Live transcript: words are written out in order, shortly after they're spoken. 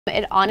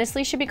It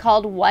honestly should be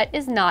called What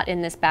Is Not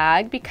in This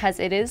Bag because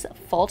it is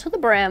full to the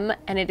brim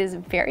and it is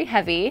very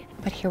heavy,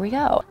 but here we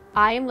go.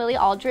 I am Lily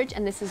Aldridge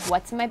and this is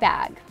What's in My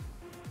Bag.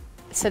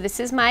 So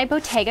this is my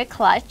Bottega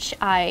clutch.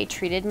 I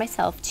treated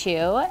myself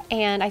to,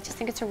 and I just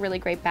think it's a really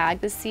great bag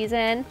this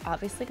season.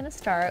 Obviously gonna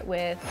start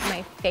with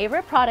my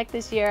favorite product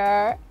this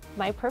year,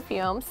 my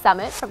perfume,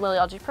 Summit from Lily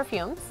Aldridge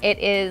Perfumes. It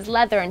is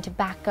leather and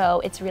tobacco.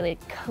 It's really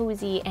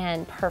cozy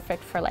and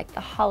perfect for like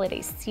the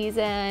holiday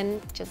season.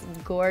 Just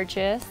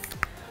gorgeous.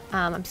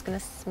 I'm just gonna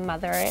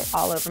smother it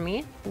all over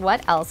me.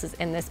 What else is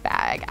in this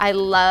bag? I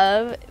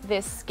love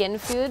this Skin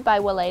Food by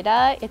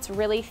Weleda. It's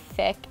really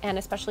thick, and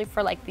especially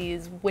for like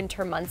these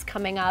winter months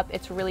coming up,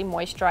 it's really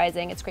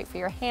moisturizing. It's great for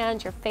your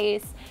hands, your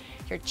face,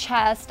 your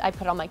chest. I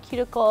put it on my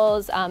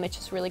cuticles. It's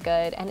just really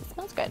good, and it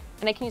smells good.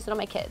 And I can use it on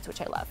my kids, which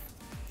I love.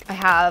 I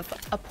have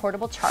a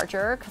portable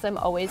charger because I'm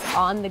always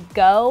on the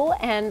go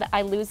and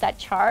I lose that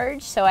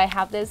charge. So I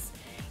have this,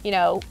 you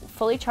know,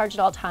 fully charged at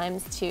all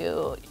times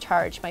to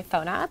charge my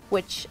phone app,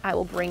 which I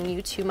will bring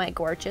you to my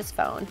gorgeous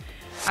phone.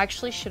 I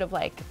actually should have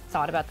like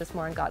thought about this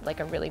more and got like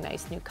a really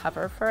nice new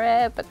cover for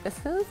it, but this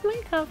is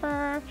my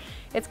cover.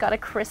 It's got a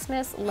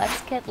Christmas Let's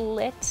Get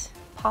Lit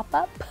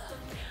pop-up.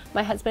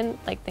 My husband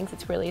like thinks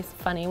it's really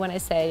funny when I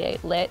say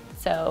lit,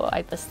 so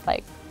I just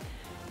like,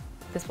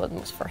 this one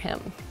was for him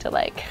to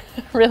like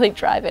really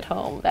drive it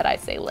home that I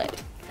say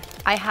lit.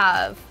 I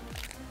have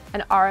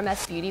an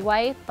RMS beauty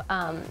wipe.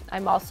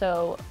 I'm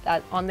also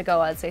on the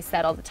go, as I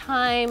said, all the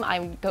time.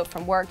 I go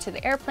from work to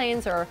the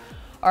airplanes or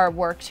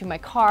work to my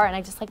car, and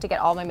I just like to get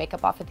all my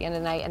makeup off at the end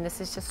of the night, and this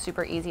is just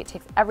super easy. It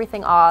takes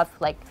everything off.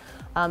 Like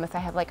if I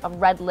have like a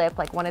red lip,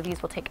 like one of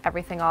these will take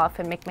everything off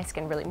and make my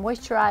skin really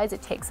moisturized.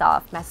 It takes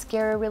off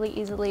mascara really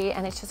easily,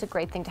 and it's just a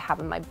great thing to have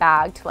in my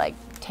bag to like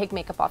take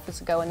makeup off as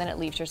you go, and then it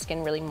leaves your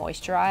skin really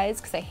moisturized,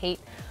 because I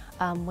hate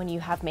when you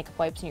have makeup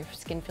wipes and your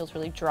skin feels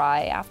really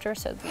dry after,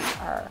 so these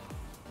are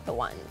the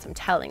ones, I'm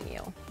telling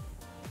you.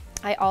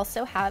 I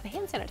also have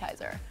hand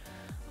sanitizer.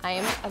 I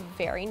am a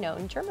very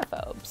known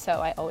germaphobe, so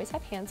I always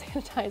have hand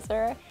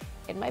sanitizer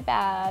in my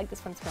bag.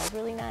 This one smells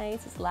really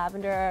nice. It's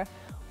lavender,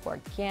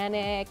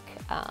 organic,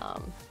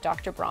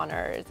 Dr.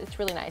 Bronner's. It's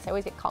really nice. I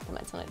always get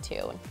compliments on it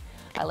too. And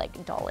I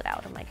like doll it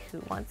out. I'm like,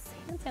 who wants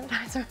hand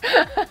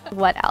sanitizer?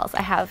 What else?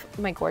 I have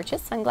my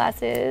gorgeous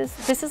sunglasses.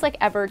 This is like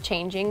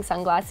ever-changing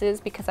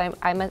sunglasses because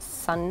I'm a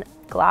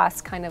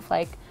sunglass kind of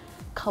like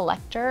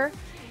collector.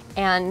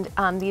 And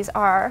these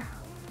are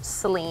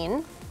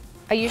Celine.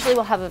 I usually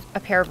will have a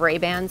pair of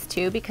Ray-Bans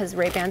too, because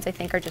Ray-Bans I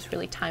think are just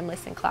really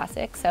timeless and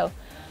classic. So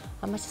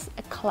just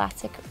a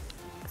classic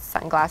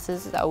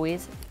sunglasses is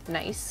always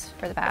nice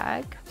for the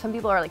bag. Some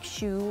people are like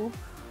shoe.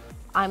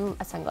 I'm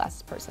a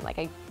sunglasses person. Like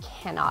I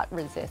cannot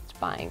resist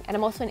buying, and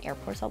I'm also in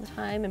airports all the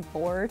time and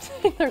bored.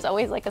 There's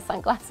always like a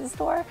sunglasses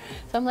store.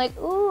 So I'm like,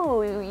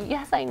 ooh,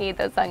 yes, I need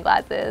those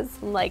sunglasses.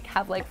 And like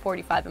have like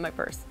 45 in my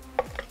purse.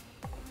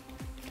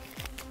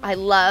 I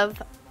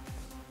love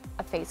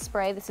a face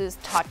spray. This is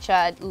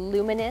Tatcha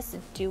Luminous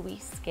Dewy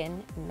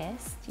Skin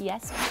Mist.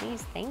 Yes,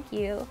 please, thank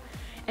you.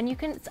 And you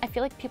can, I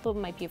feel like people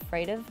might be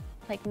afraid of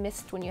like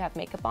mist when you have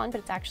makeup on, but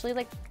it's actually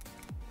like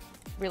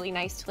really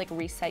nice to like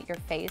reset your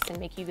face and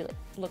make you like,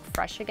 look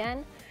fresh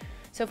again.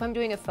 So if I'm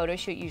doing a photo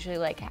shoot, usually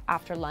like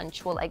after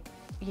lunch, we'll like,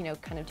 you know,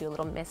 kind of do a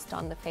little mist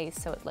on the face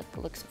so it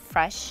looks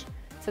fresh.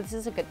 So this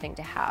is a good thing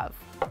to have.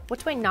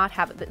 What do I not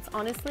have? It's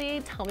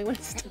honestly, tell me when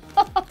to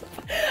stop.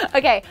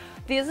 Okay,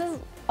 this is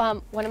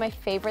one of my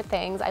favorite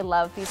things. I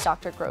love these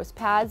Dr. Gross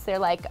pads. They're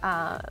like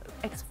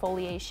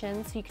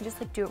exfoliation, so you can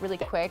just like do it really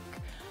quick.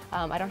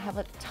 I don't have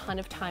a ton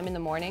of time in the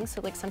morning,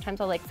 so like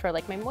sometimes I'll like throw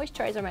like my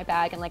moisturizer in my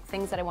bag and like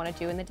things that I want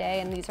to do in the day,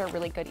 and these are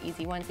really good,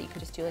 easy ones that you can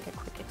just do like a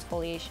quick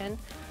exfoliation.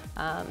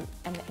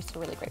 And it's a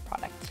really great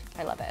product.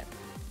 I love it.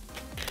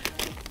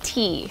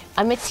 Tea.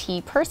 I'm a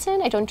tea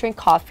person. I don't drink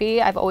coffee.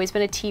 I've always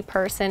been a tea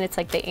person. It's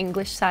like the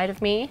English side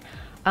of me.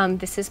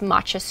 This is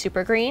Matcha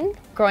Super Green.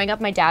 Growing up,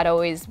 my dad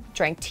always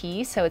drank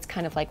tea, so it's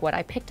kind of like what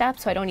I picked up,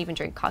 so I don't even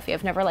drink coffee.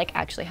 I've never like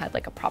actually had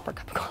like a proper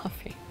cup of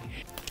coffee.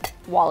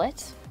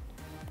 Wallet.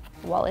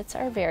 Wallets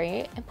are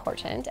very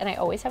important, and I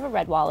always have a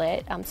red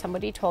wallet.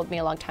 Somebody told me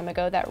a long time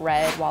ago that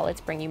red wallets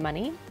bring you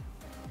money.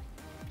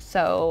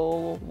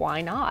 So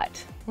why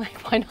not? Like,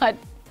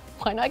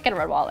 why not get a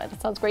red wallet? It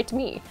sounds great to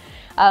me.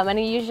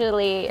 And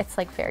usually it's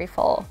like very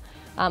full.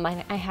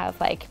 I have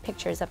like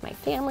pictures of my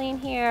family in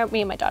here.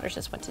 Me and my daughters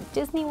just went to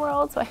Disney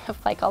World, so I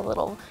have like a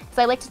little, because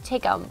I like to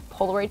take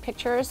Polaroid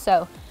pictures,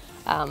 so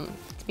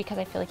it's because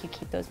I feel like you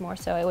keep those more,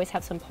 so I always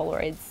have some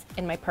Polaroids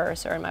in my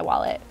purse or in my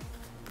wallet.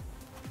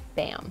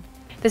 Bam.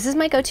 This is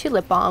my go-to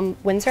lip balm,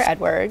 Windsor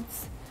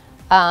Edwards.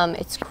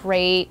 It's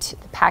great.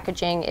 The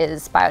packaging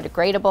is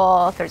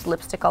biodegradable. There's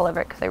lipstick all over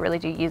it because I really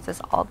do use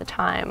this all the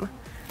time.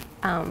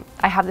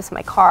 I have this in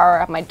my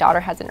car. My daughter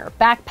has it in her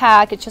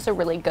backpack. It's just a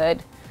really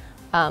good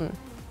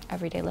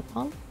everyday lip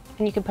balm.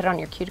 And you can put it on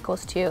your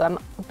cuticles too. I'm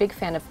a big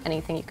fan of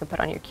anything you can put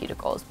on your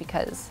cuticles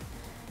because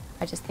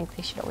I just think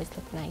they should always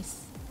look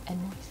nice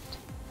and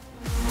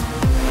moist.